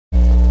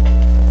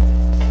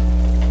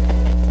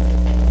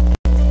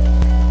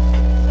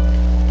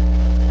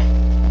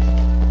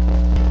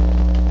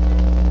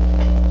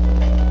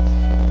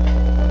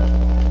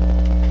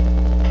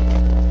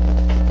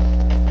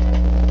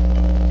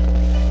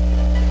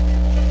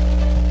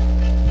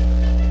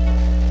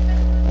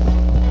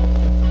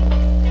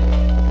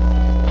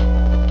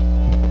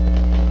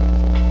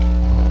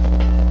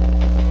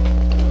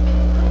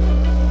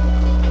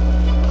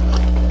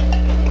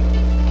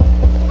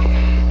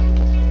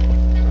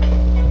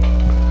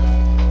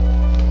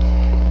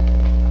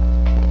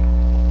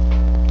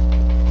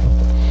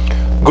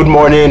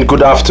morning,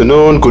 good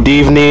afternoon, good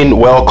evening.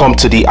 Welcome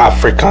to the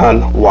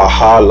African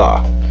Wahala.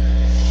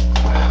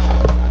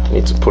 I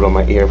need to put on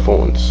my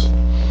earphones.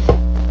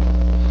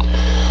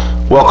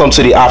 Welcome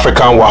to the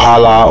African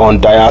Wahala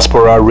on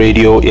Diaspora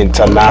Radio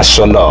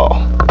International.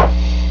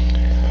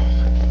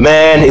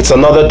 Man, it's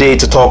another day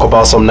to talk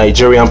about some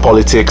Nigerian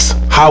politics,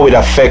 how it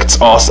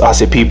affects us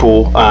as a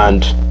people,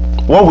 and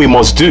what we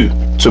must do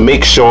to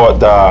make sure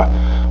that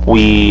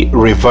we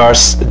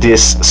reverse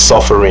this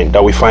suffering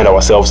that we find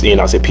ourselves in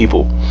as a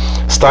people.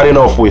 Starting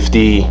off with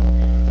the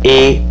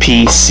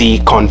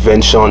APC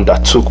convention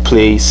that took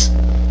place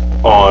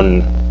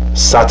on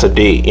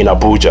Saturday in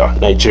Abuja,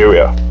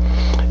 Nigeria.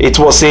 It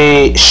was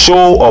a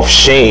show of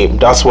shame.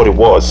 That's what it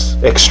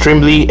was.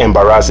 Extremely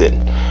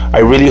embarrassing. I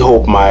really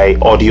hope my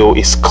audio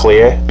is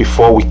clear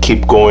before we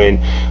keep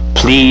going.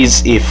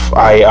 Please, if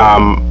I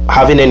am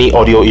having any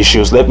audio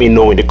issues, let me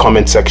know in the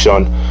comment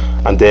section,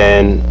 and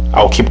then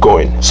I'll keep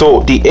going.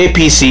 So the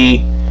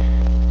APC,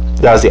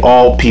 that's the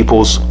All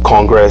People's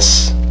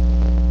Congress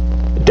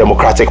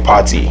Democratic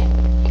Party,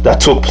 that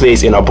took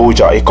place in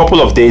Abuja a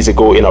couple of days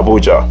ago in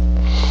Abuja.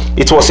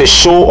 It was a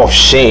show of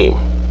shame.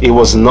 It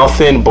was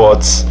nothing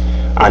but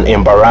an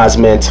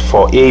embarrassment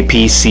for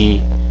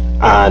APC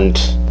and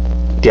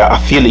their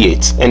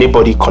affiliates,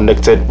 anybody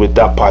connected with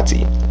that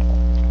party.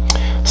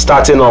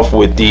 Starting off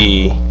with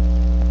the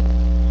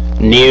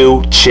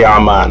new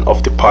chairman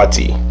of the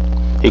party.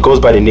 He goes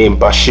by the name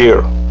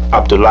Bashir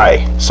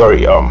Abdullahi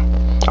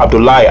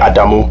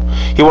Adamu.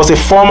 He was a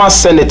former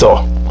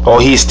senator,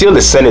 or he is still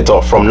a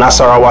senator from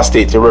Nasarawa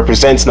State. He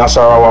represents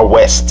Nasarawa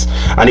West,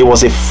 and he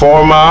was a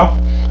former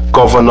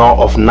governor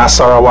of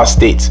Nasarawa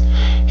State.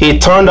 He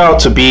turned out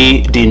to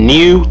be the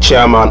new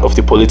chairman of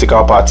the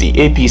political party,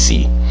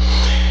 APC.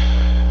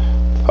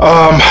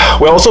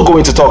 We're also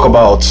going to talk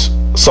about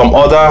some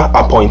other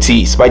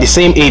appointees by the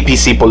same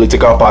APC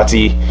political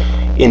party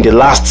in the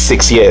last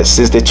 6 years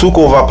since they took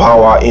over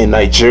power in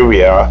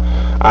Nigeria,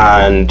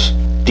 and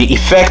the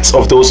effects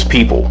of those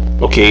people.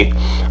 Okay,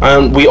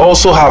 and we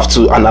also have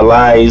to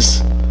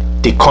analyze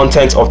the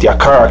content of their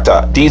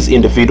character, these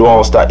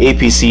individuals that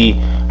APC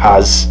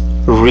has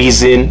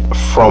risen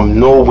from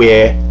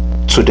nowhere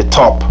to the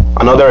top.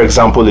 Another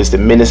example is the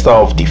Minister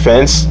of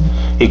Defense.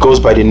 He goes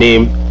by the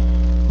name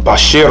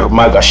Bashir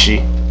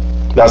Magashi.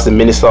 That's the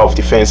Minister of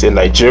Defense in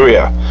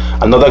Nigeria.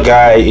 Another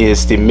guy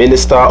is the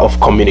Minister of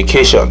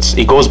Communications.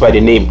 He goes by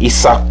the name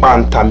Isak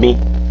Pantami.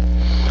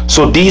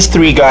 So these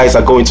three guys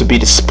are going to be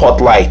the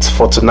spotlight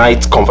for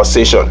tonight's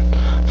conversation.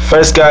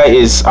 First guy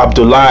is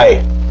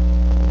Abdullahi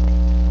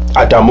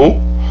Adamu,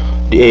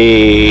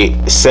 a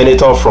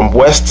senator from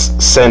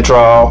western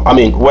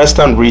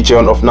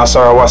region of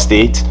Nasarawa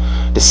State.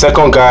 The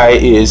second guy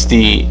is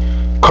the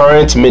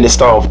current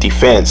Minister of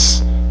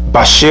Defense,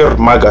 Bashir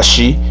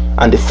Magashi.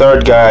 And the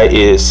third guy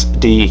is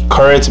the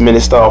current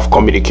Minister of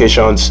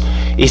Communications,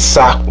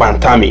 Isak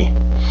Bantami.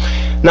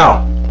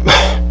 Now,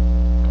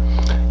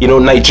 you know,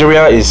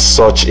 Nigeria is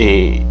such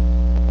a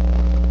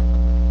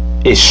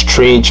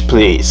strange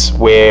place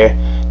where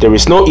there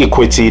is no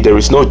equity, there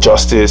is no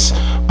justice.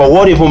 But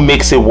what even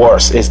makes it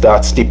worse is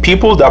that the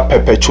people that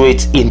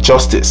perpetuate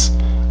injustice,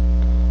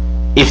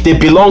 if they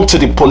belong to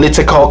the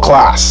political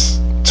class,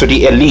 to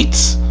the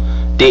elites,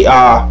 they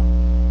are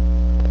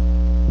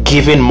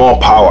given more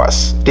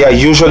powers. They are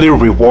usually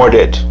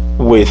rewarded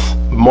with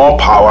more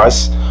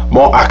powers,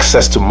 more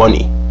access to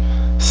money.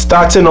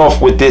 Starting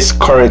off with this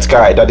current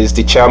guy that is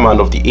the chairman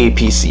of the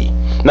APC.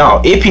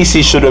 Now,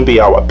 APC shouldn't be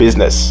our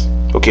business,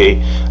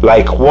 okay?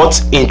 Like,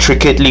 what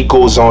intricately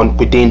goes on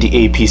within the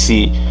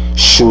APC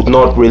should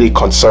not really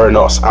concern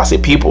us as a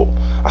people.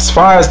 As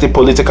far as the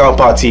political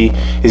party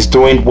is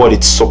doing what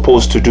it's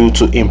supposed to do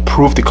to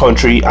improve the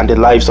country and the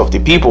lives of the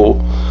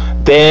people,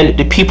 then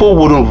the people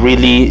wouldn't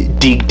really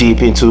dig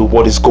deep into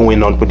what is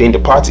going on within the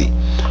party.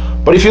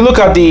 But if you look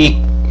at the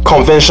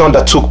convention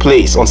that took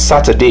place on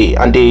Saturday,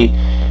 and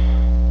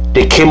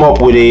they came up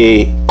with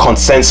a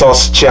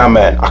consensus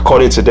chairman,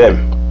 according to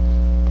them.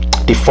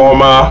 The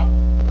former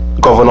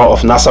governor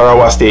of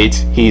Nasarawa State,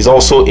 he is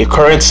also a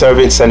current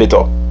serving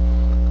senator.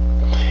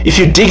 If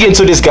you dig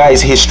into this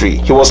guy's history,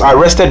 he was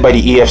arrested by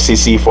the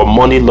EFCC for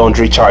money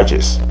laundering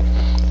charges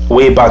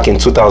way back in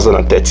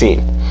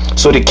 2013.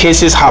 So the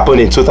cases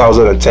happened in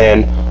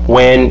 2010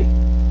 when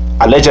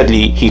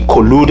allegedly he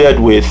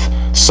colluded with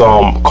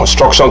some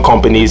construction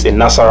companies in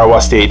Nasarawa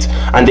State,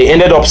 and they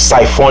ended up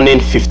siphoning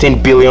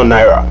 15 billion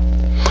naira.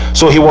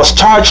 So he was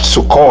charged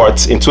to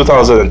court in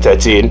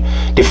 2013.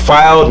 They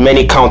filed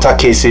many counter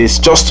cases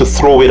just to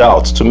throw it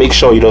out, to make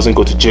sure he doesn't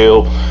go to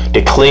jail.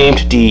 They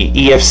claimed the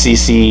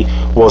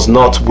EFCC was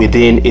not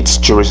within its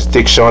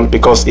jurisdiction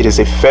because it is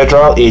a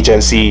federal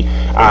agency,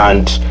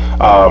 and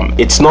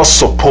it's not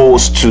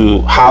supposed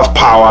to have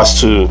powers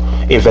to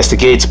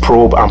investigate,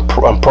 probe, and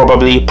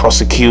probably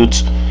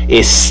prosecute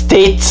a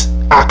state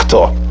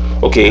actor.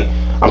 Okay,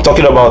 I'm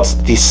talking about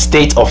the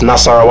state of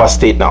Nasarawa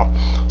State now.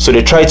 So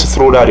they tried to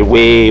throw that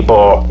away,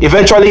 but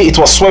eventually it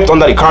was swept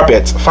under the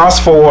carpet.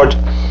 Fast forward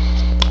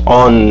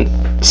on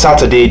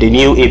Saturday, the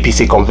new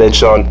APC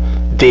convention,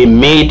 they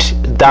made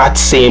that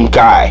same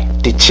guy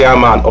the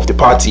chairman of the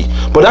party.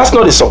 But that's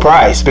not a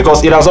surprise,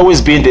 because it has always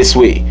been this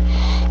way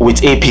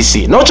with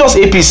APC. Not just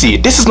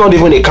APC. This is not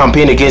even a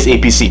campaign against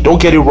APC.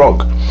 Don't get it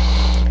wrong.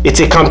 It's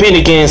a campaign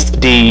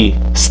against the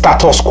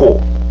status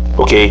quo.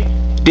 Okay,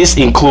 this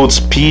includes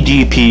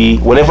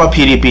PDP. Whenever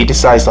PDP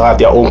decides to have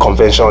their own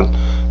convention,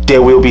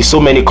 there will be so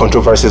many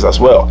controversies as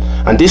well.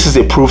 And this is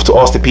a proof to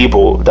us, the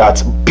people, that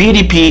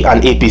PDP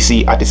and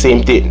APC are the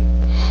same thing.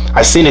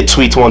 I seen a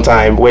tweet one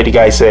time where the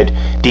guy said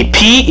the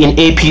P in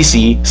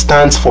APC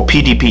stands for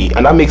PDP,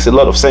 and that makes a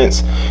lot of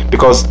sense,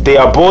 because they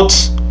are both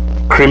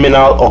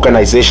criminal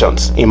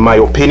organizations, in my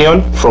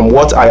opinion, from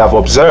what I have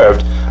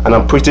observed, and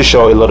I'm pretty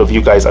sure a lot of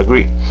you guys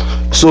agree.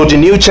 So the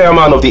new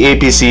chairman of the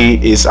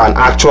APC is an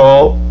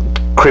actual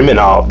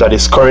criminal that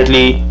is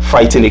currently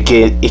fighting a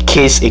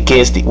case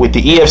against with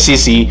the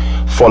EFCC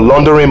for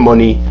laundering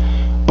money,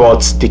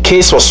 but the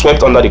case was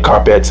swept under the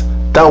carpet.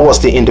 That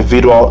was the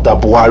individual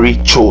that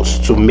Buhari chose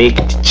to make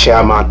the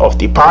chairman of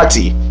the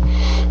party.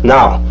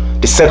 Now,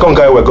 the second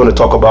guy we're going to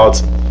talk about,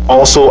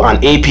 also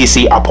an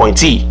APC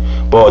appointee,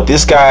 but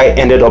this guy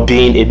ended up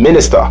being a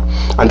minister,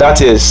 and that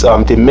is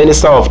the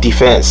Minister of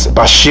Defense,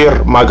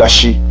 Bashir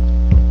Magashi.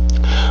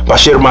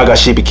 Bashir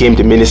Magashi became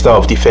the Minister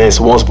of Defense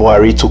once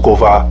Buhari took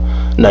over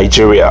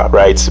Nigeria,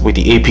 right, with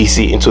the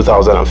APC in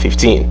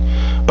 2015.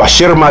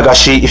 Bashir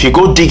Magashi, if you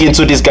go dig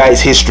into this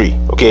guy's history,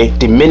 okay,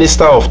 the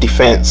Minister of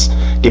Defense,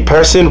 the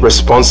person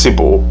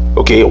responsible,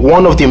 okay,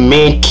 one of the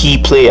main key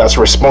players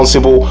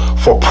responsible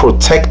for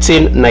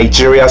protecting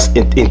Nigeria's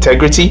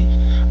integrity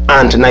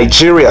and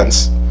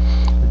Nigerians.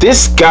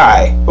 This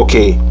guy,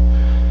 okay,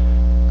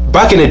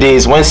 back in the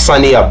days when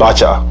Sani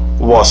Abacha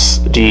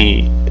was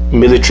the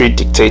military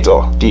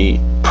dictator, the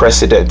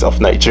president of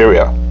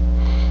Nigeria,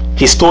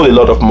 he stole a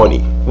lot of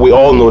money. We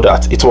all know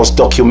that. It was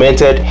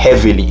documented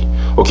heavily.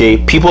 Okay,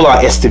 people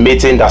are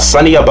estimating that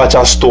Sani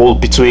Abacha stole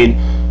between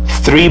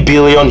 $3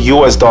 billion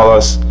US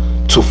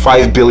to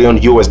 $5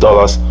 billion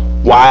US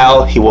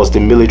while he was the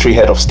military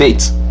head of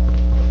state.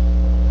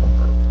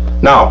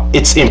 Now,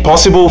 it's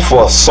impossible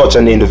for such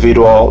an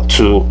individual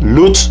to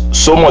loot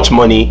so much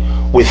money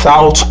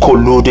without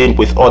colluding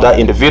with other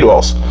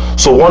individuals.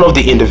 So one of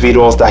the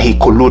individuals that he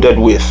colluded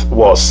with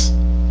was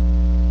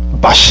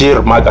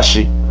Bashir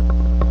Magashi,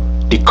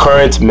 the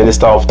current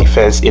Minister of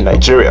Defense in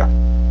Nigeria.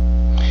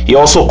 He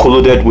also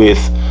colluded with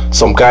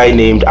some guy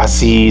named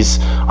Aziz,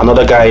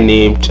 another guy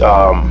named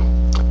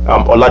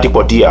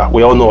Oladipo Dia.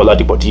 We all know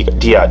Oladipo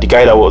Dia, the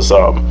guy that was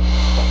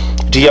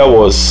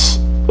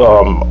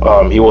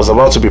he was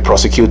about to be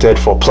prosecuted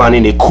for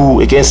planning a coup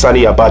against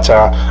Sani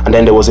Abacha, and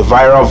then there was a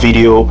viral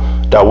video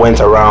that went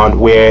around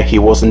where he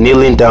was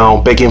kneeling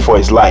down begging for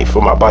his life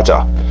from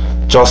Abacha,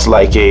 just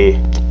like a,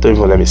 don't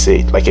even let me say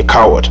it, like a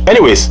coward.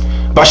 Anyways,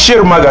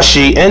 Bashir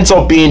Magashi ends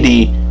up being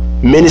the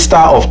Minister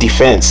of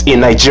Defense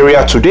in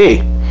Nigeria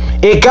today.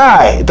 A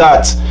guy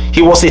that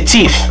he was a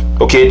thief,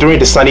 okay, during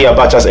the Sani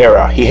Abacha's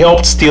era. He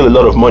helped steal a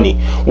lot of money.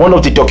 One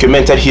of the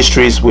documented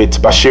histories with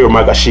Bashir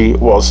Magashi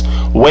was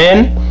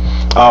when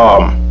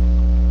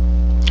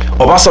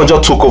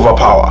Obasanjo took over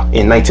power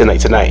in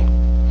 1999.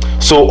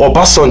 So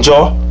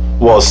Obasanjo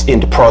was in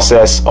the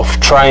process of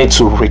trying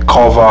to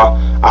recover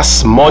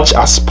as much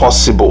as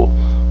possible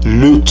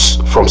loot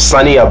from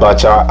Sani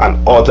Abacha and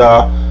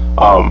other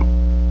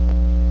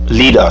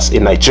leaders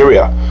in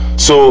Nigeria.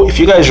 So if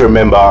you guys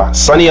remember,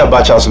 Sani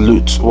Abacha's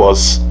loot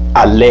was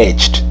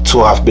alleged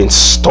to have been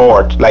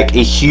stored, like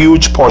a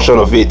huge portion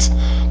of it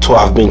to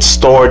have been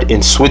stored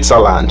in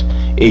Switzerland,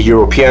 a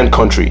European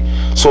country.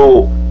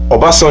 So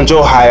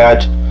Obasanjo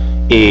hired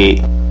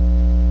a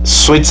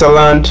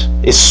Switzerland,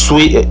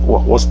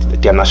 what's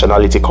their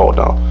nationality called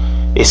now?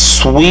 A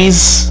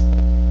Swiss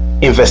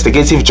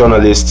investigative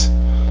journalist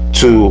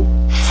to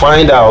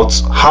find out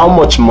how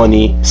much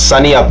money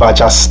Sani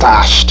Abacha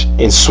stashed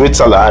in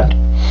Switzerland,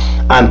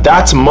 and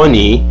that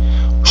money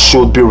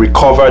should be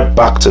recovered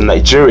back to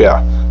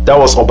Nigeria. That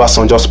was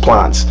Obasanjo's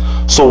plans.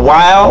 So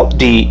while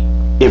the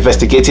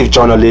investigative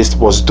journalist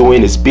was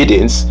doing his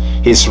biddings,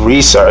 his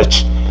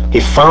research, he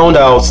found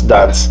out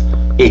that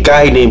a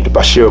guy named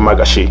Bashir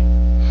Magashi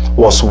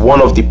was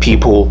one of the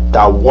people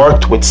that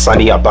worked with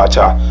Sani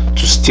Abacha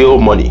to steal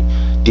money.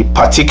 The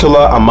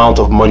particular amount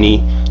of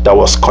money that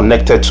was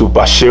connected to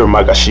Bashir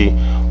Magashi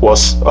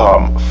was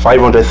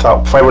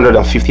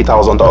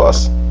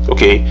 $550,000.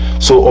 Okay,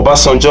 so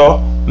Obasanjo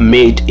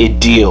made a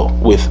deal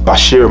with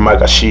Bashir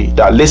Magashi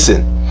that,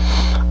 listen,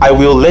 I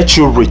will let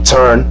you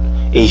return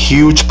a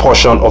huge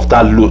portion of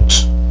that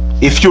loot.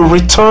 If you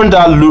return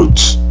that loot,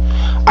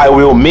 I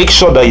will make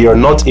sure that you're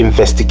not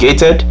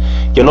investigated,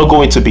 you're not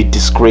going to be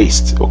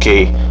disgraced.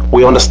 Okay,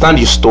 we understand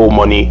you stole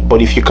money,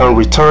 but if you can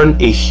return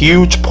a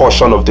huge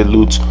portion of the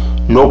loot,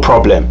 no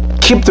problem.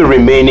 Keep the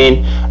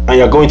remaining and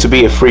you're going to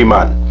be a free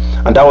man.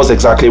 And that was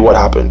exactly what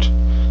happened.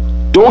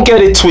 Don't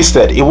get it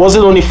twisted. It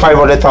wasn't only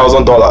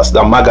 $500,000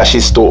 that Magashi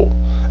stole.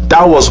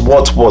 That was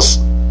what was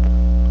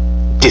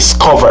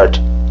discovered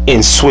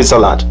in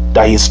Switzerland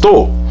that he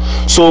stole.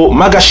 So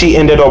Magashi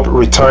ended up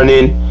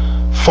returning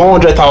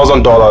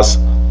 $400,000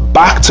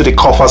 back to the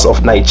coffers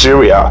of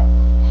Nigeria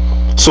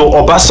So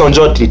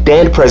Obasanjo, the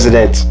then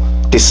president,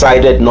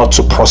 decided not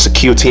to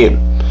prosecute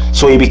him.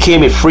 So he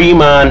became a free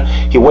man.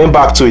 He went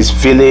back to his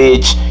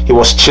village. He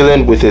was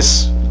chilling with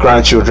his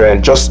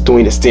grandchildren, just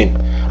doing his thing.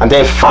 And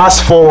then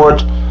fast forward,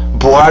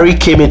 Buhari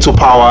came into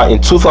power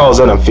in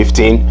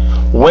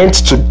 2015, went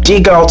to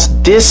dig out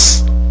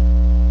this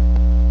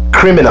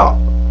criminal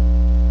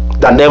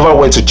that never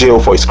went to jail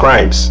for his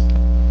crimes,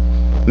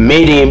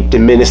 made him the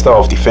Minister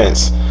of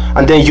Defense.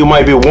 And then you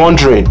might be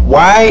wondering,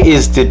 why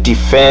is the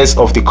defense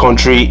of the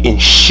country in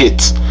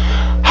shit?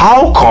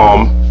 How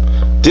come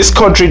this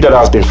country that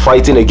has been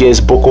fighting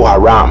against Boko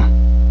Haram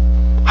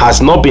has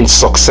not been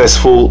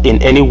successful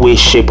in any way,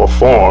 shape or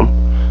form?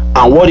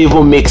 And what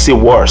even makes it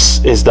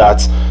worse is that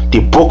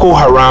the Boko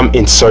Haram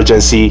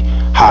insurgency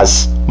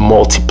has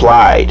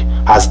multiplied,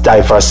 has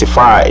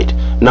diversified.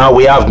 Now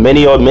we have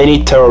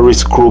many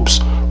terrorist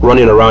groups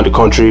running around the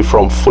country,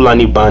 from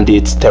Fulani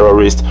bandits,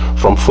 terrorists,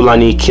 from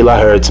Fulani killer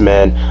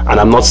herdsmen. And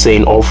I'm not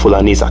saying all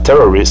Fulanis are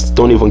terrorists,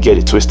 don't even get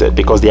it twisted,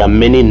 because there are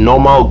many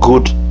normal,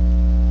 good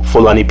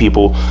Fulani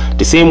people,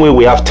 the same way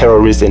we have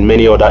terrorists in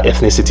many other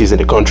ethnicities in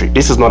the country.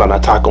 This is not an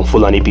attack on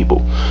Fulani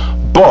people,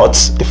 but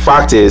the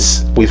fact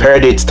is, we've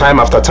heard it time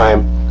after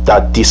time,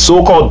 that the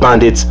so-called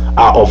bandits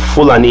are of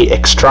Fulani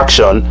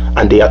extraction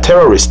and they are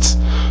terrorists.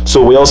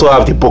 So we also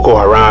have the Boko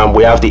Haram,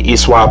 we have the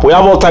ISWAP, we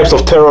have all types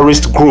of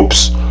terrorist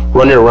groups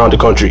running around the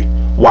country.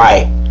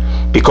 Why?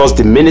 Because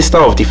the Minister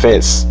of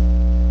Defense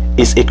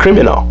is a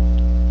criminal.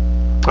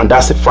 And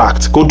that's a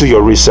fact. Go do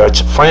your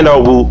research, find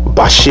out who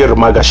Bashir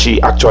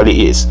Magashi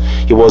actually is.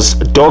 He was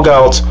dug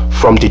out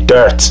from the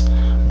dirt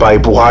by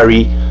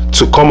Buhari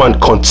to come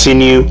and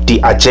continue the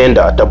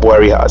agenda that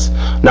Buhari has.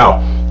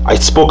 Now, I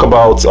spoke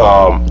about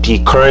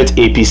the current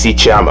APC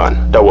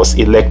chairman that was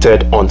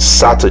elected on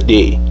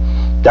Saturday.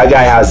 That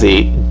guy has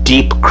a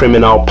deep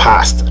criminal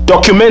past,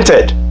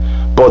 documented.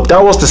 But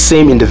that was the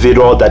same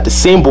individual that the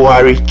same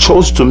Buhari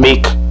chose to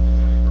make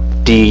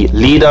the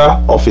leader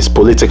of his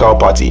political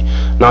party.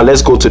 Now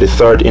let's go to the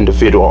third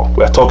individual.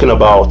 We're talking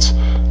about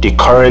the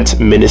current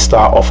Minister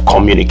of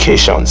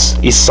Communications,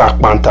 Ishaq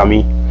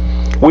Bantami.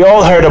 We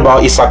all heard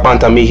about Ishaq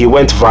Bantami. He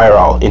went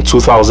viral in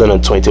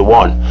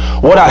 2021.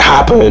 What had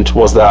happened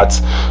was that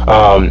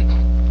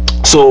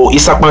so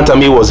Ishaq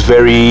Bantami was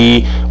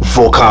very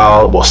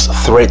vocal, was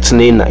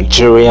threatening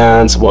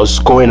Nigerians, was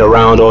going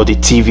around all the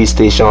TV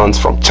stations,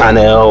 from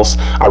channels,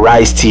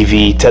 Arise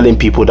TV, telling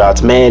people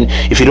that, man,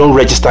 if you don't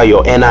register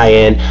your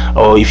NIN,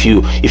 or if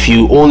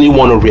you only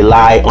want to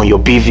rely on your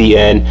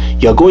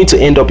BVN, you're going to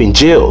end up in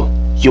jail.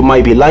 You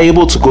might be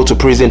liable to go to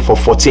prison for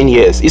 14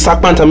 years. Ishaq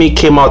Bantami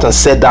came out and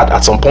said that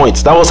at some point.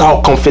 That was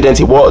how confident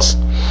he was.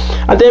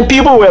 And then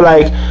people were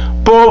like,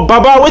 but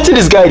Baba, wait till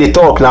this guy they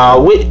talk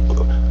now.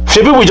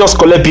 Maybe we just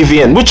collect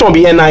BVN. Which one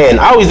be NIN?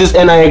 How is this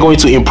NIN going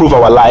to improve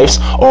our lives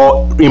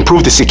or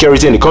improve the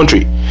security in the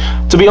country?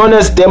 To be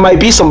honest, there might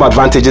be some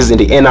advantages in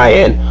the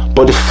NIN,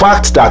 but the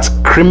fact that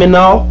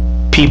criminal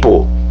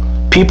people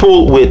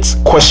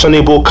with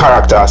questionable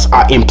characters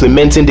are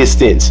implementing these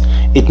things,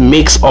 it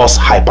makes us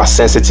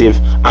hypersensitive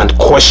and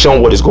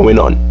question what is going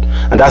on.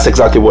 And that's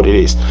exactly what it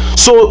is.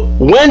 So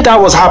when that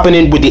was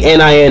happening with the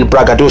NIN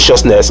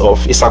braggadociousness of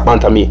Ishaq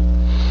Bantami,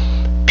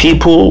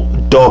 people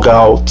dug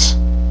out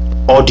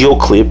audio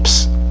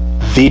clips,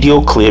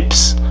 video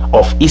clips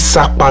of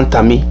Ishaq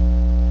Bantami,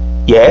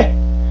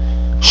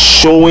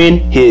 showing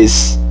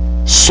his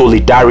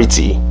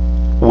solidarity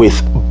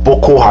with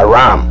Boko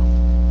Haram,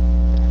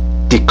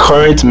 the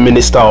current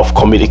Minister of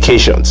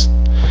Communications.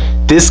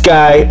 This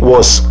guy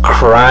was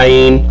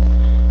crying.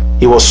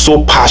 He was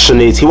so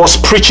passionate. He was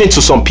preaching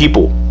to some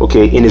people,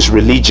 okay, in his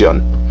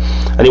religion.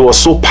 And he was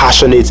so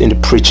passionate in the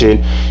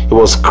preaching. He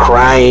was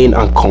crying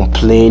and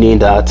complaining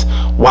that,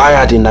 why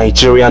are the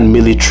Nigerian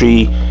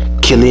military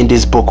killing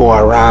this Boko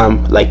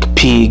Haram like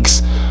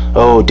pigs?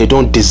 Oh, they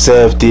don't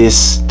deserve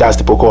this. That's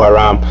the Boko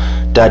Haram.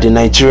 That the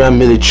Nigerian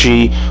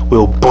military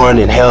will burn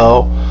in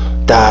hell.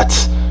 That,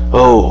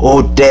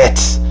 oh,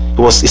 death.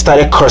 He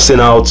started cursing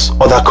out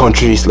other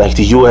countries like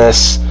the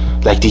US,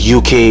 like the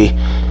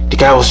UK. The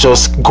guy was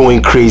just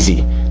going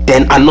crazy.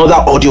 Then another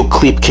audio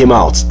clip came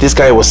out. This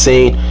guy was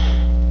saying,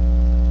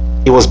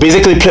 he was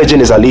basically pledging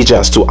his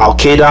allegiance to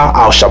Al-Qaeda,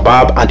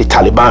 Al-Shabaab and the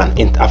Taliban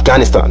in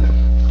Afghanistan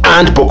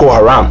and Boko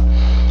Haram.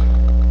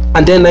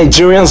 And then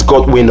Nigerians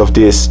got wind of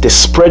this. They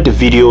spread the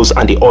videos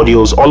and the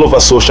audios all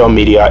over social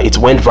media. It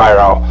went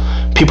viral.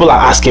 People are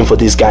asking for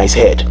this guy's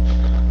head.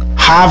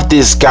 Have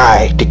this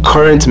guy, the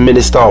current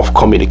Minister of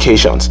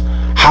Communications,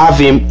 have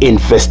him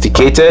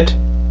investigated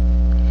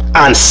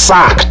and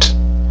sacked.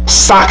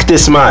 Sack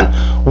this man.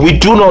 We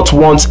do not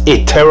want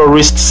a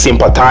terrorist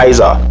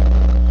sympathizer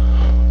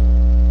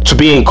to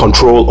be in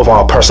control of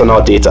our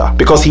personal data,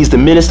 because he's the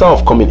Minister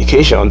of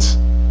Communications.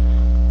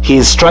 He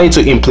is trying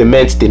to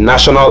implement the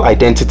National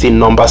Identity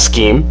Number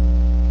Scheme,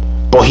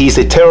 but he's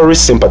a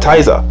terrorist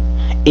sympathizer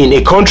in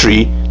a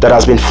country that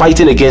has been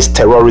fighting against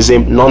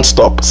terrorism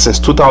non-stop since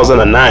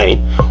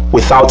 2009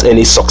 without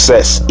any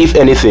success. If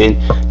anything,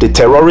 the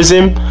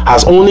terrorism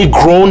has only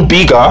grown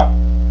bigger.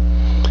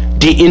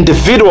 The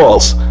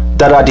individuals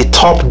that are the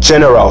top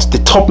generals, the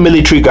top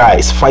military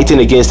guys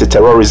fighting against the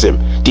terrorism,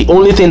 the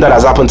only thing that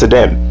has happened to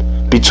them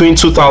between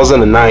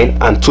 2009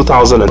 and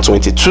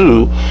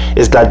 2022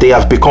 is that they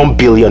have become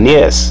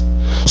billionaires.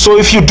 So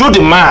if you do the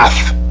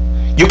math,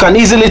 you can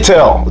easily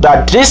tell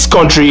that this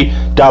country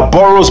that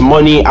borrows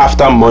money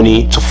after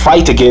money to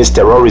fight against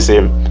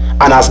terrorism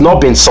and has not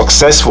been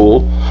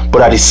successful,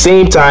 but at the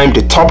same time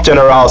the top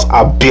generals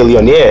are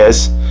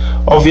billionaires,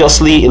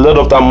 obviously a lot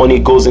of that money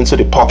goes into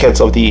the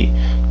pockets of the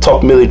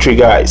top military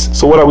guys.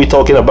 So what are we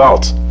talking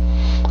about?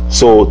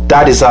 So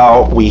that is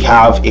how we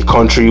have a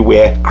country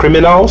where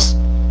criminals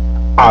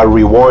are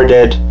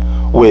rewarded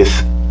with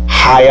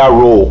higher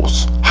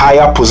roles,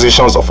 higher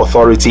positions of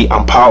authority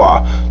and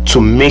power to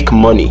make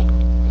money.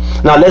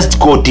 Now let's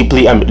go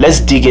deeply and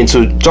let's dig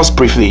into, just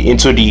briefly,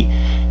 into the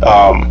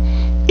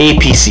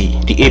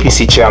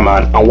APC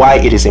chairman and why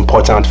it is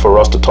important for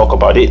us to talk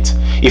about it.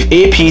 If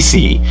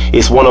APC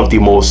is one of the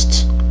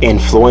most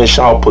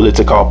influential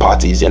political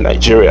parties in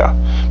Nigeria,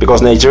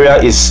 because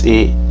Nigeria is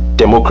a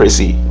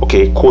democracy,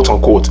 okay, quote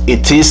unquote.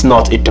 It is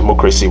not a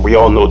democracy. We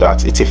all know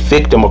that. It's a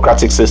fake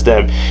democratic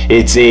system.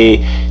 It's a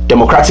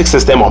democratic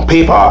system on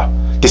paper,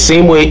 the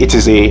same way it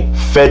is a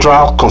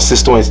federal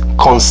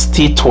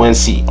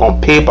constituency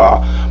on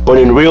paper, but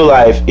in real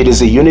life it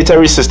is a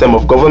unitary system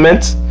of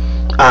government,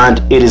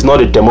 and it is not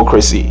a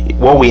democracy.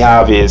 What we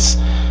have is,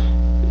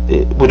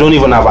 we don't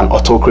even have an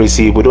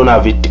autocracy, we don't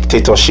have a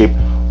dictatorship,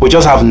 we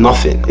just have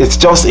nothing.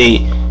 It's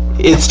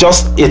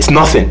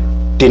nothing.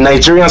 The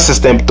Nigerian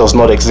system does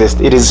not exist.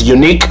 It is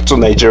unique to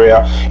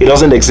Nigeria. It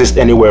doesn't exist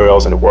anywhere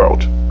else in the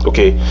world.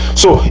 Okay,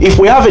 so if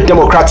we have a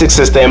democratic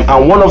system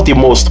and one of the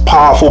most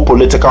powerful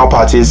political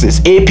parties is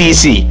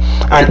APC,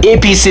 and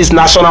APC's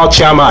national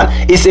chairman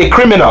is a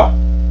criminal,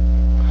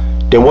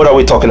 then what are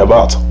we talking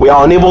about? We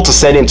are unable to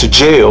send him to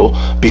jail,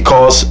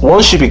 because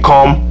once you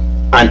become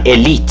an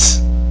elite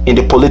in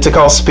the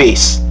political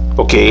space,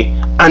 okay,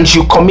 and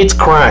you commit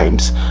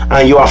crimes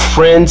and you are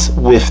friends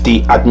with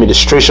the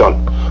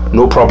administration,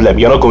 no problem,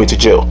 you're not going to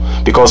jail,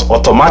 because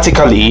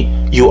automatically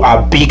you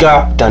are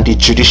bigger than the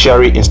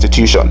judiciary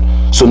institution,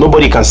 so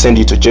nobody can send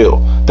you to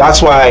jail.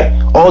 That's why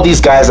all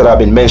these guys that I've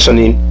been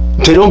mentioning,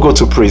 they don't go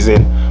to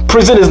prison.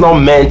 Prison is not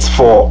meant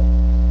for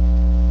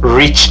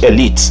rich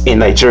elites in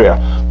Nigeria.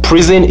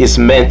 Prison is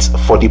meant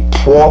for the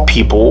poor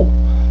people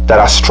that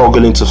are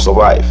struggling to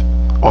survive,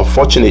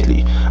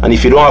 unfortunately. And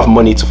if you don't have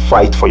money to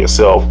fight for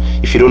yourself,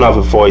 if you don't have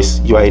a voice,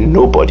 you are a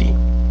nobody.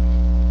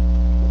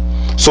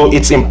 So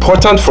it's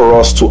important for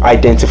us to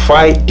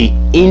identify the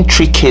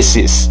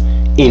intricacies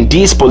in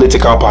these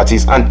political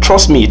parties. And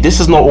trust me, this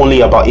is not only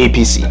about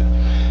APC.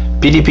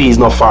 PDP is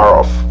not far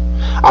off.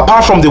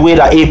 Apart from the way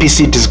that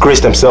APC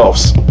disgraced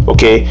themselves,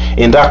 okay,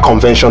 in that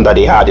convention that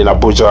they had in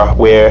Abuja,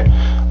 where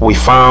we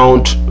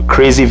found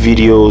crazy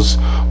videos,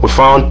 we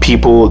found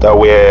people that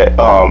were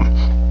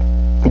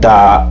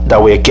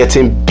that were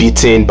getting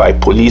beaten by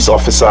police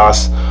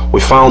officers, we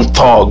found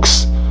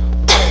thugs.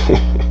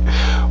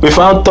 We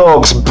found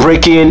thugs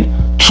breaking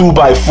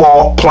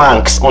 2x4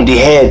 planks on the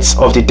heads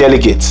of the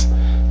delegates.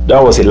 That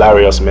was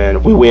hilarious,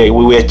 man. We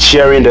were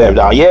cheering them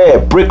down. Yeah,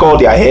 break all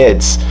their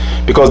heads,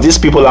 because these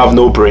people have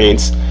no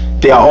brains.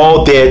 They are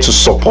all there to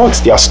support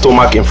their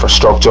stomach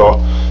infrastructure.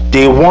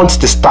 They want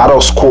the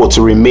status quo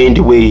to remain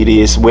the way it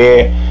is,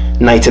 where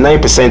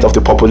 99% of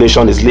the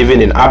population is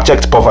living in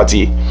abject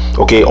poverty,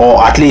 okay,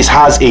 or at least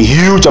has a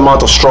huge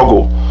amount of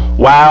struggle,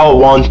 while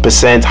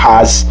 1%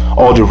 has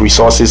all the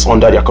resources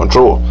under their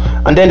control.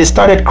 And then they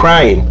started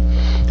crying.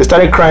 They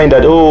started crying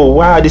that, oh,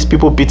 why are these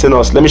people beating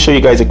us? Let me show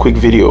you guys a quick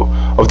video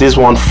of this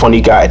one funny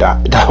guy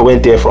that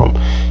went there from.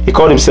 He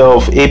called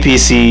himself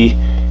APC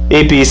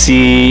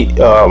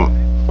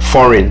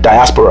Foreign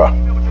Diaspora.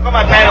 Come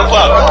at 9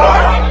 o'clock.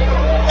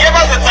 Gave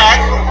us a tag,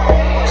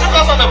 took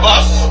us on the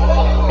bus,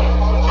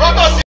 brought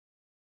us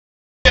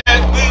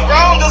here. We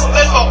round this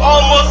place for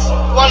almost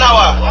 1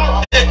 hour.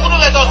 They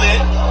couldn't let us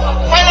in.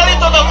 Finally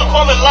told us to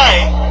form a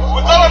line.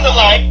 We got on the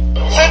line,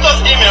 sent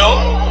us email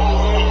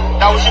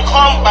that we should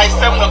come by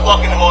 7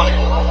 o'clock in the morning.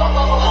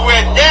 We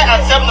were there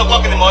at 7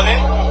 o'clock in the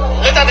morning.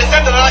 Later they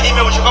sent another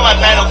email we should come at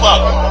 9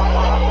 o'clock.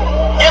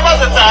 Gave us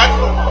a tag,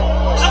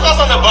 took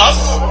us on the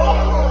bus,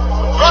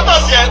 brought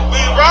us here. We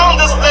round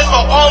this place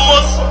for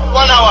almost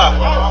 1 hour.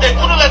 They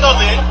couldn't let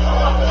us in.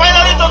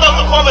 Finally told us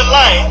to form a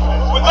line.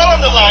 We got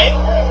on the line.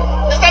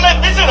 They started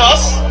beating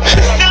us,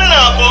 stealing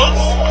our phones.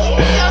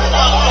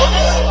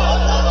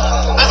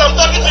 As I'm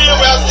talking to you,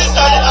 we are still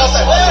standing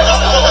outside.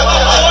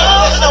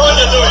 This is what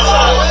they're doing.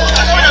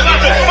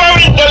 To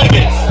foreign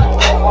delegates.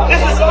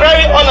 This is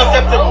very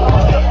unacceptable.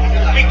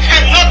 We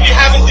cannot be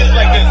having things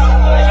like this.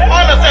 It's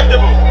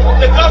unacceptable.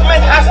 The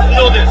government has to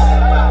know this.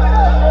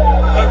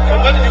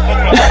 Where did you come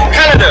from?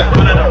 Canada.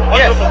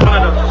 Yes.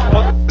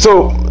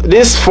 So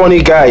this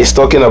funny guy is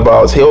talking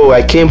about, hey, oh,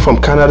 I came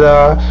from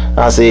Canada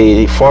as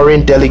a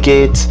foreign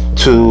delegate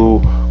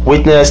to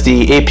witness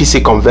the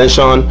APC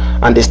convention,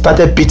 and they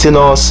started beating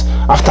us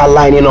after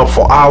lining up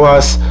for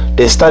hours.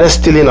 They started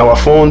stealing our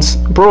phones.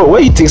 Bro,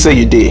 where you think say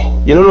you did?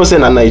 You know what I'm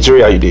saying? In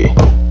Nigeria you did.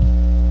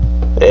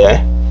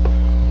 Yeah.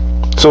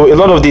 So a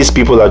lot of these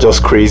people are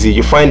just crazy.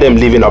 You find them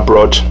living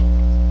abroad.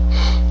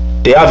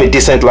 They have a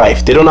decent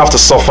life. They don't have to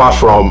suffer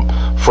from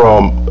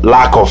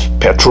lack of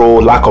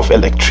petrol, lack of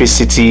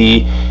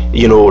electricity,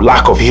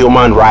 lack of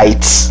human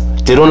rights.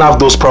 They don't have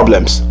those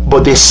problems,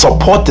 but they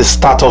support the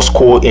status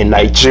quo in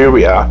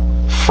Nigeria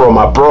from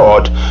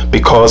abroad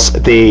because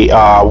they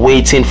are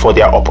waiting for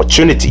their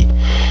opportunity.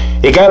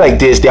 A guy like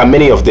this, there are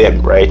many of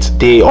them, right?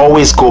 They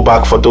always go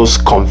back for those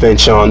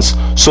conventions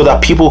so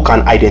that people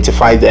can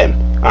identify them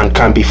and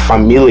can be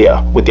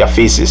familiar with their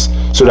faces,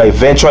 so that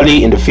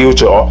eventually in the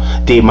future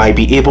they might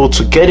be able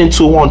to get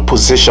into one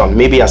position,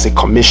 maybe as a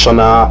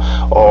commissioner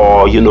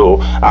or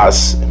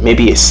as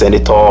maybe a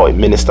senator, a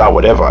minister,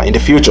 whatever in the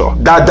future.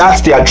 That's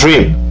their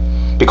dream,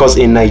 because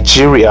in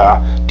Nigeria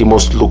the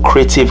most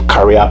lucrative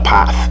career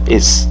path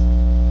is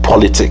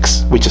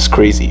politics, which is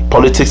crazy.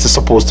 Politics is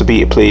supposed to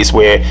be a place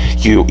where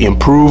you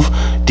improve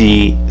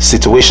the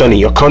situation in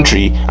your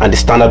country and the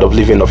standard of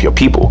living of your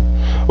people.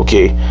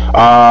 Okay,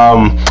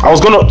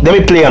 let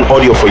me play an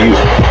audio for you.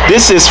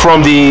 This is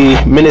from the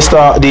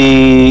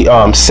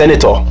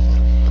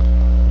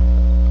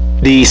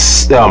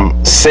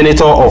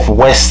senator of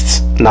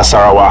West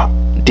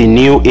Nasarawa, the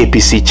new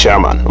APC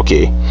chairman.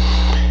 Okay,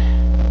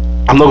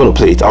 I'm not going to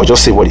play it. I'll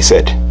just say what he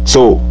said.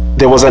 So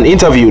there was an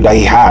interview that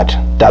he had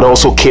that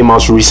also came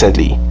out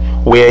recently,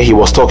 where he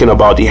was talking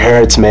about the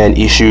herdsmen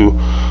issue,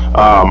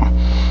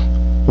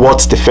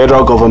 what the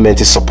federal government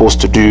is supposed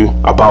to do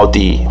about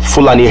the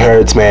Fulani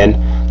herdsmen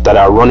that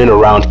are running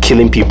around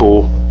killing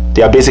people.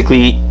 They are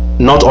basically,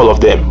 not all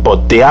of them,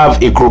 but they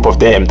have a group of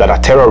them that are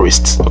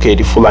terrorists. Okay,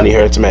 the Fulani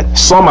herdsmen.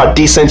 Some are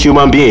decent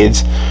human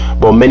beings,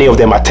 but many of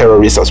them are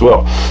terrorists as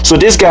well. So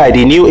this guy,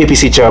 the new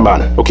APC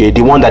chairman, okay,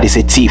 the one that is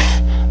a thief,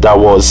 that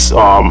was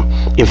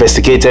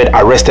investigated,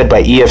 arrested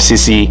by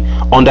EFCC,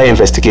 under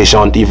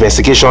investigation. The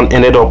investigation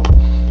ended up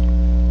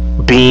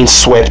being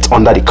swept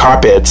under the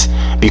carpet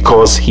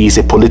because he's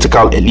a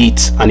political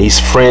elite and he's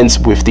friends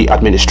with the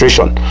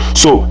administration.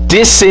 So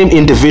this same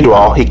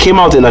individual, he came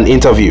out in an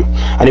interview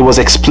and he was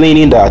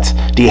explaining that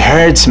the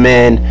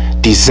herdsmen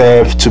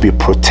deserve to be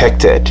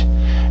protected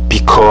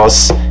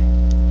because,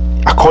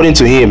 according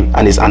to him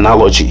and his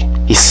analogy,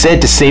 he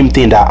said the same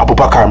thing that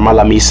Abubakar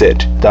Malami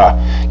said, that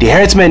the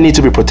herdsmen need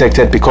to be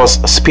protected because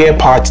spare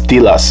parts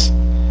dealers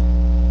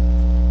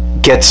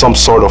get some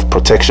sort of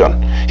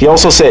protection. He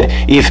also said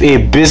if a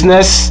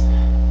business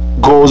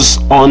goes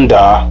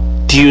under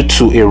due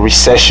to a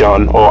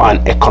recession or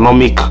an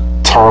economic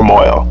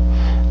turmoil,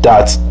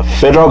 that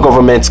federal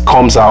government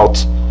comes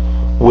out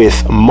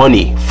with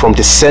money from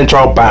the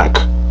central bank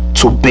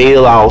to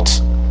bail out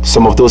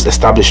some of those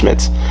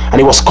establishments. And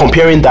he was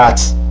comparing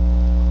that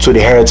to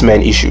the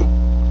herdsmen issue.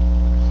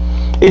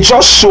 It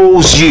just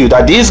shows you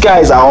that these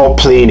guys are all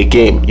playing a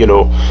game.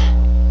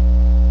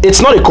 It's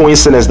not a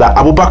coincidence that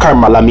Abubakar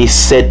Malami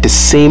said the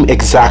same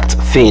exact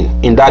thing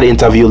in that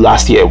interview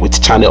last year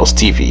with Channels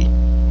TV,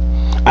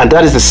 and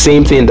that is the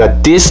same thing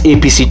that this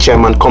APC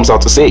chairman comes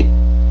out to say,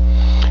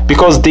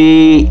 because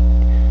these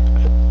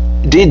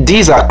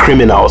are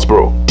criminals,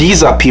 bro.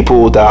 These are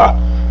people that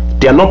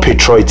they are not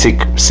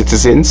patriotic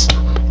citizens.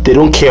 They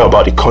don't care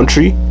about the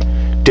country.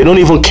 They don't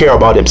even care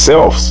about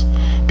themselves.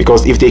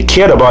 Because if they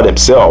cared about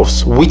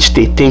themselves, which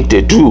they think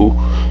they do,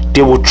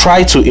 they will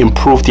try to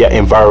improve their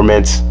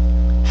environment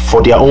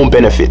for their own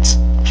benefit.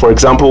 For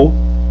example,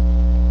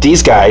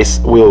 these guys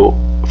will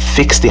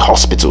fix the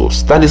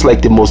hospitals. That is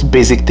like the most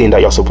basic thing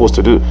that you're supposed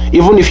to do.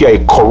 Even if you're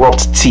a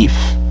corrupt thief,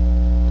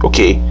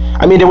 okay?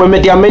 I mean, there are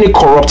many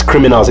corrupt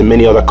criminals in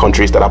many other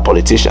countries that are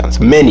politicians.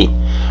 Many.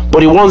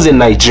 But the ones in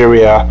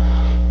Nigeria,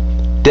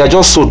 they are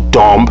just so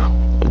dumb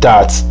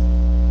that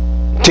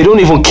they don't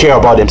even care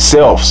about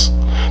themselves.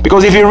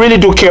 Because if you really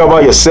do care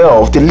about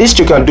yourself, the least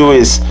you can do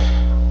is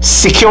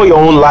secure your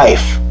own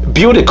life.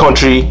 Build a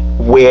country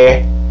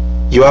where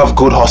you have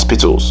good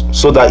hospitals,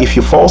 so that if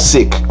you fall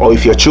sick or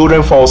if your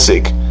children fall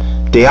sick,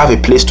 they have a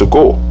place to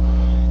go.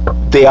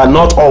 They are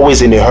not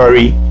always in a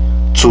hurry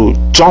to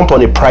jump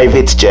on a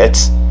private jet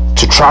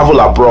to travel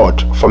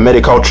abroad for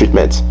medical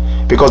treatment,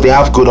 because they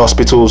have good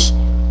hospitals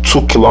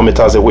 2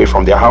 kilometers away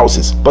from their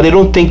houses. But they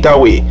don't think that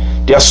way.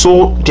 They are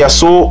so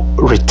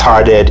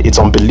retarded, it's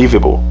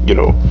unbelievable.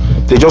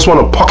 They just want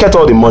to pocket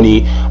all the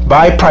money,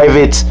 buy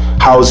private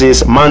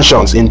houses,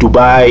 mansions in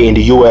Dubai, in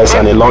the US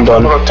and in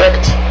London,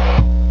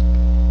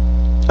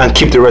 and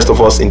keep the rest of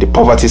us in the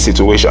poverty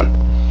situation.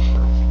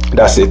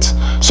 That's it.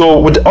 So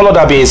with all of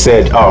that being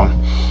said,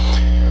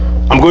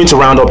 I'm going to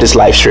round up this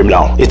live stream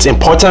now. It's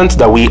important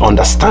that we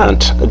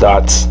understand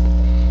that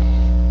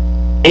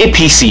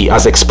APC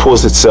has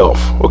exposed itself,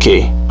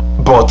 okay?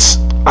 But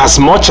as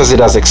much as it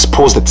has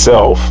exposed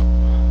itself,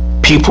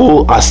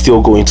 people are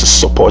still going to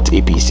support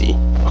APC,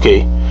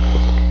 okay?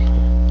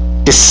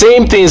 The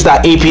same things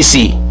that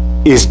APC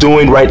is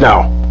doing right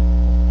now,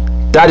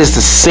 that is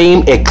the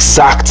same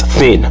exact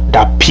thing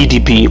that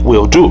PDP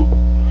will do.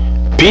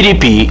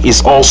 PDP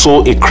is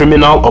also a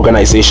criminal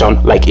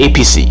organization like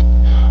APC,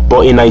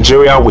 but in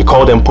Nigeria we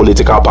call them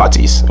political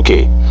parties,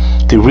 okay?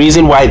 The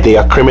reason why they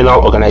are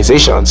criminal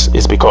organizations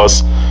is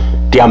because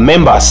their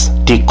members,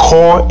 the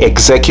core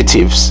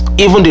executives,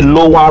 even the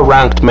lower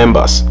ranked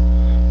members,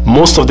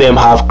 most of them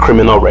have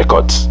criminal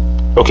records.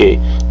 Okay,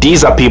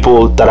 these are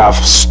people that have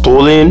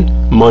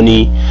stolen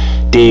money.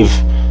 They've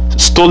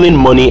stolen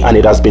money and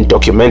it has been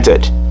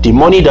documented. The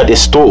money that they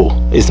stole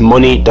is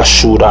money that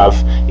should have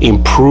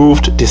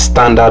improved the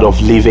standard of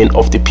living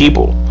of the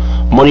people.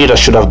 Money that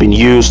should have been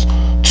used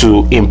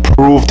to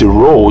improve the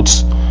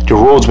roads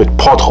with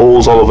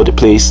potholes all over the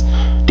place,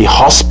 the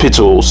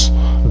hospitals,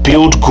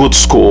 build good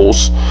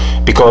schools,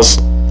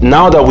 because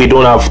now that we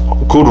don't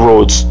have good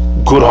roads,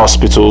 good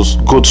hospitals,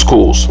 good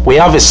schools, we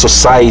have a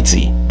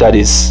society that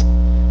is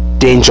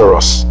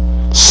dangerous.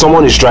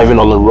 Someone is driving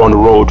on the wrong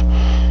road,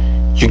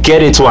 you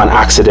get into an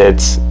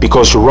accident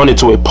because you run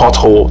into a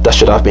pothole that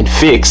should have been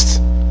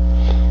fixed.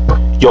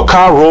 Your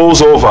car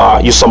rolls over,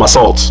 you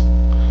somersault.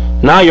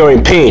 Now you're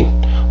in pain,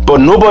 but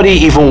nobody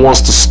even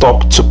wants to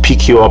stop to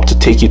pick you up to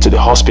take you to the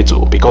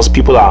hospital, because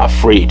people are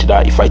afraid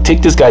that if I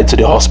take this guy to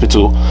the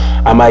hospital,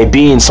 I might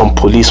be in some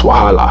police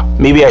wahala.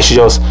 Maybe I should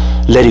just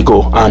let it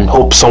go and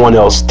hope someone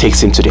else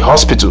takes him to the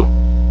hospital.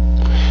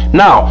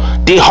 Now,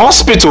 the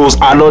hospitals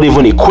are not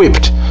even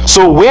equipped.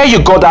 So where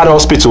you got that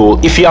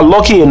hospital, if you are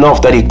lucky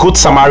enough that a good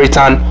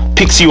Samaritan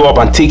picks you up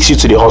and takes you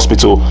to the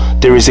hospital,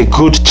 there is a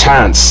good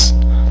chance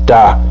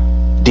that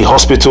the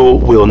hospital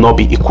will not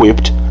be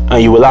equipped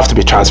and you will have to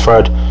be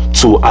transferred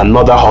to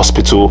another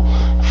hospital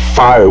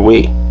far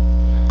away.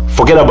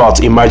 Forget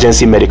about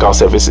emergency medical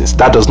services.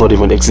 That does not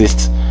even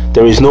exist.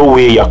 There is no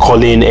way you're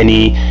calling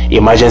any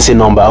emergency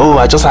number. Oh,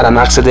 I just had an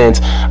accident.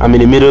 I'm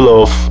in the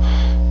middle of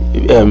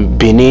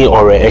Benin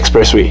or an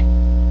expressway.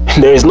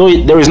 There is no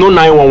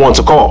 911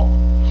 to call.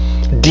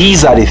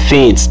 These are the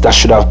things that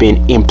should have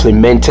been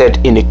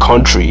implemented in a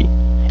country,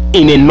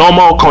 in a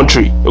normal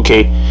country.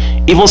 Okay,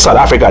 even South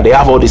Africa, they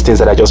have all these things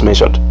that I just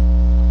mentioned.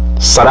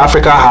 South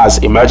Africa has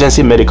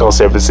emergency medical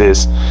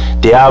services,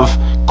 they have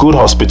good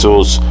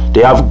hospitals,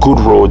 they have good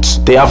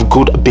roads, they have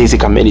good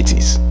basic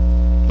amenities.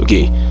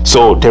 Okay,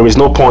 so there is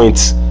no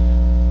point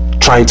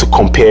trying to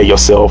compare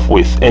yourself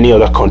with any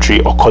other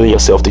country or calling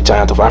yourself the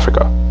giant of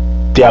Africa.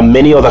 There are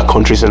many other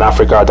countries in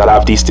Africa that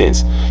have these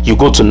things. You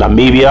go to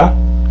Namibia,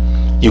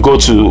 you go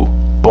to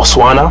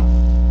Botswana,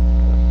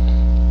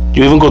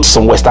 you even go to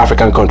some West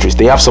African countries,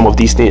 they have some of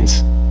these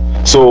things.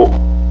 So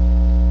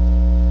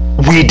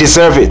we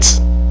deserve it.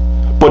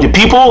 But the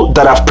people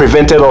that have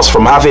prevented us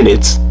from having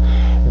it,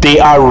 they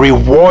are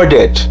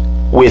rewarded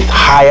with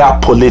higher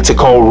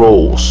political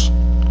roles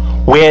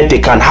where they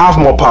can have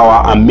more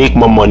power and make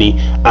more money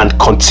and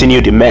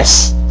continue the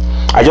mess.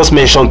 I just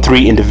mentioned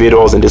 3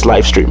 individuals in this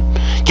live stream.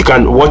 You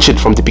can watch it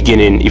from the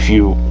beginning if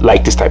you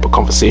like this type of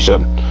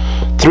conversation.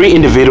 3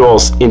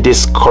 individuals in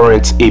this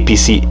current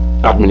APC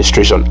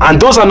administration,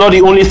 and those are not the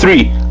only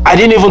 3. I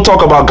didn't even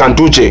talk about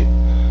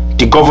Ganduje,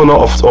 the governor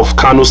of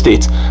Kano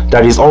State,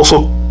 that is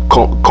also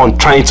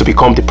trying to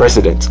become the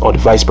president or the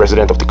vice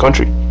president of the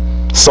country.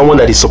 Someone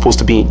that is supposed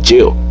to be in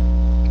jail,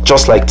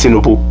 just like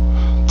Tinubu.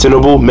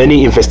 Tinubu,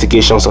 many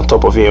investigations on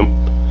top of him.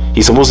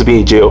 He's supposed to be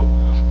in jail,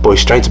 but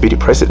he's trying to be the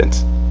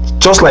president.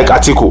 Just like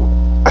Atiku.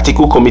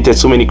 Atiku committed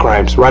so many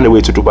crimes, ran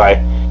away to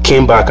Dubai,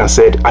 came back and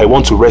said, I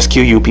want to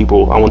rescue you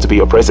people, I want to be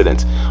your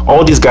president.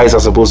 All these guys are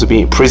supposed to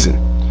be in prison.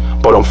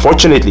 But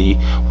unfortunately,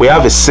 we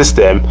have a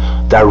system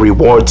that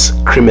rewards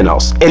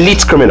criminals,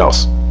 elite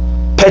criminals.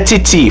 Petty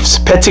thieves,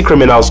 petty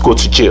criminals go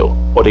to jail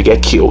or they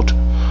get killed.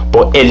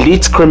 But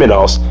elite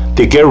criminals,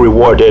 they get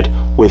rewarded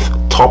with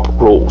top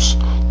roles.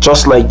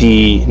 Just like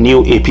the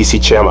new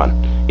APC chairman,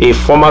 a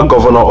former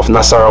governor of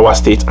Nasarawa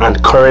State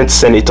and current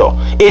senator,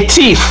 a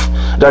thief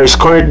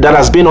that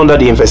has been under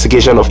the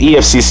investigation of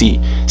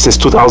EFCC since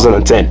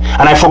 2010.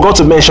 And I forgot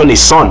to mention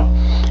his son.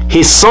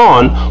 His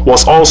son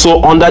was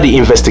also under the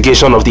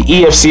investigation of the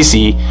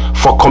EFCC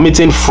for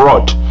committing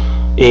fraud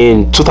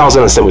in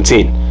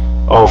 2017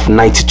 of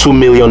 92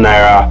 million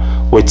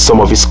naira with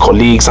some of his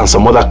colleagues and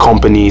some other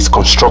companies,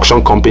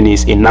 construction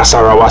companies in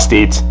Nasarawa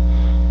State.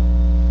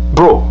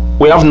 Bro,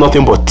 we have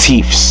nothing but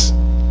thieves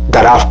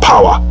that have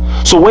power.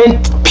 So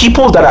when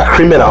people that are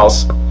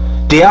criminals,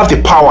 they have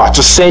the power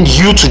to send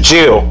you to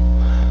jail,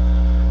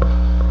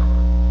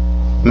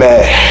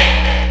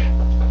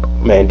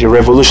 man, the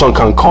revolution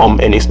can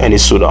come any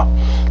sooner.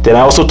 Then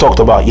I also talked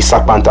about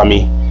Isaac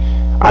Pantami,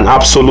 an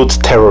absolute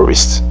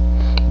terrorist,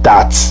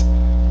 that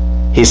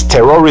his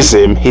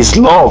terrorism, his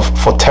love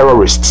for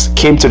terrorists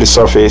came to the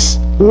surface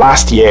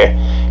last year.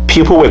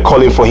 People were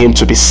calling for him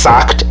to be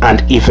sacked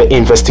and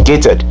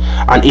investigated.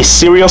 And a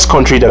serious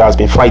country that has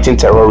been fighting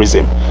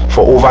terrorism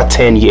for over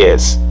 10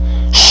 years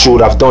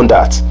should have done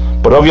that.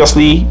 But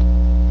obviously,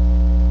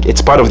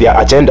 it's part of their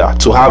agenda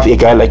to have a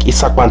guy like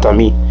Isaac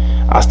Pantami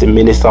as the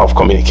Minister of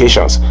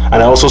Communications. And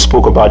I also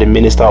spoke about the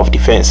Minister of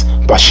Defense,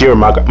 Bashir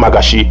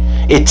Magashi,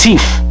 a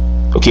thief,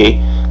 okay,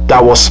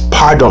 that was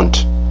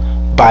pardoned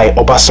by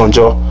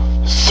Obasanjo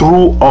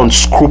through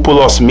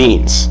unscrupulous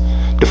means.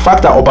 The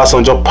fact that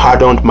Obasanjo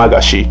pardoned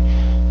Magashi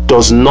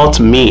does not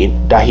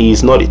mean that he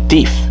is not a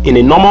thief. In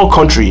a normal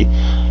country,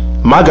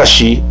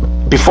 Magashi,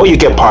 before you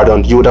get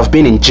pardoned, you would have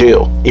been in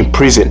jail, in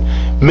prison.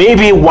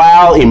 Maybe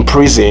while in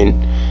prison,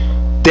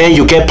 then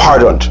you get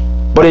pardoned.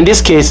 But in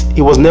this case,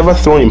 he was never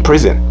thrown in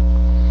prison.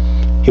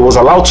 He was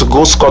allowed to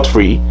go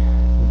scot-free,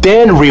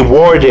 then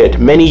rewarded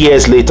many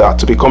years later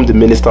to become the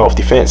Minister of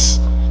Defense.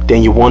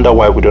 Then you wonder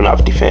why we don't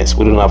have defense.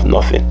 We don't have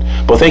nothing.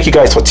 But thank you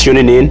guys for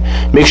tuning in.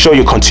 Make sure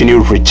you continue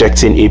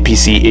rejecting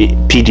APC,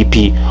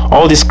 PDP,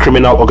 all these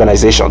criminal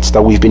organizations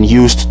that we've been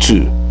used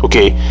to,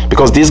 okay?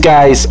 Because these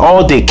guys,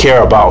 all they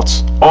care about,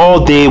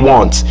 all they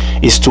want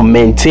is to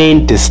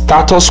maintain the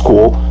status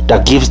quo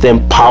that gives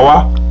them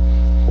power,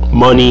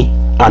 money,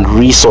 and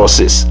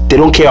resources. They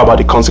don't care about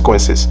the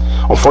consequences.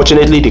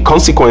 Unfortunately, the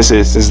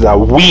consequences is that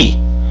we,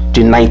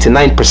 the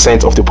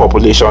 99% of the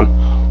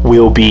population,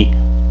 will be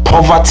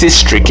poverty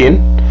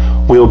stricken,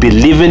 will be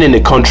living in a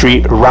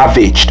country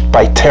ravaged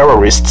by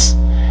terrorists,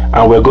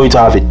 and we're going to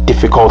have a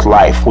difficult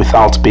life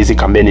without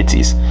basic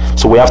amenities.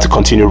 So we have to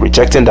continue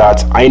rejecting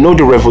that. I know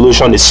the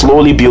revolution is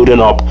slowly building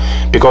up,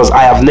 because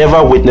I have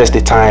never witnessed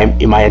a time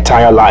in my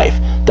entire life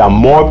that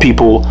more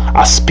people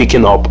are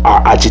speaking up,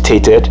 are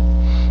agitated,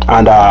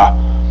 and are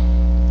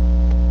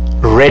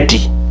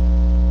ready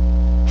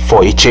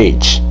for a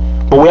change.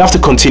 But we have to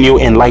continue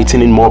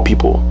enlightening more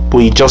people.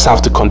 We just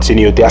have to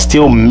continue. There are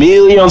still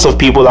millions of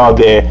people out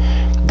there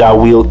that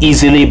will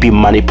easily be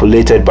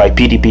manipulated by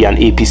PDP and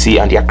APC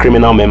and their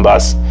criminal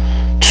members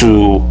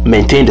to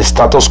maintain the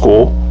status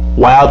quo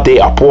while they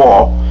are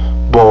poor.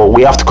 But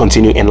we have to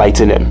continue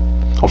enlightening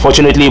them.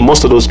 Unfortunately,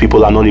 most of those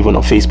people are not even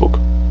on Facebook.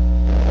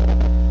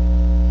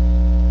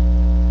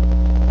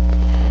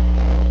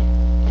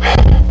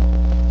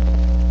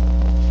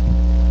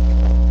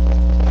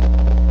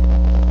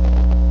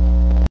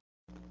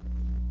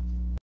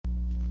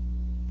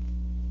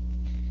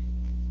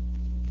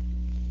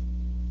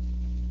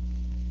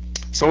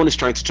 Someone is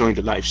trying to join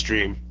the live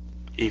stream.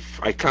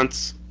 If I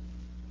can't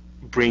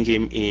bring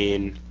him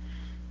in,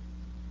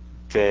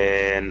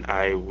 then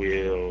I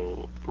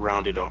will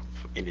round it up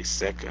in a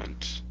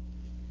second.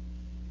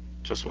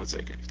 Just 1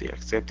 second. If they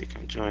accept, they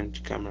can join the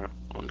camera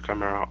on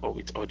camera or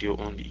with audio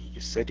only.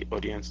 You set the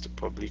audience to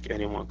public.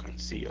 Anyone can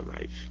see your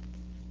live.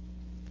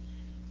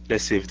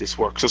 Let's see if this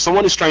works. So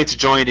someone is trying to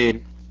join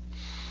in.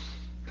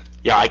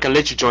 Yeah, I can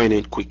let you join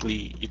in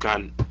quickly. You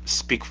can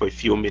speak for a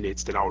few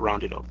minutes, then I'll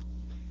round it up.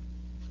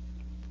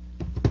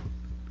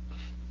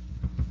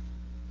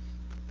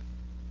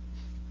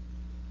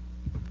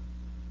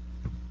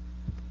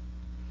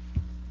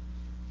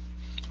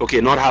 Okay,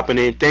 not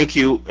happening. Thank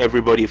you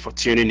everybody for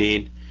tuning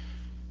in.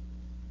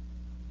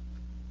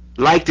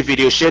 Like the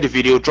video, share the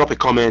video, drop a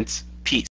comment. Peace.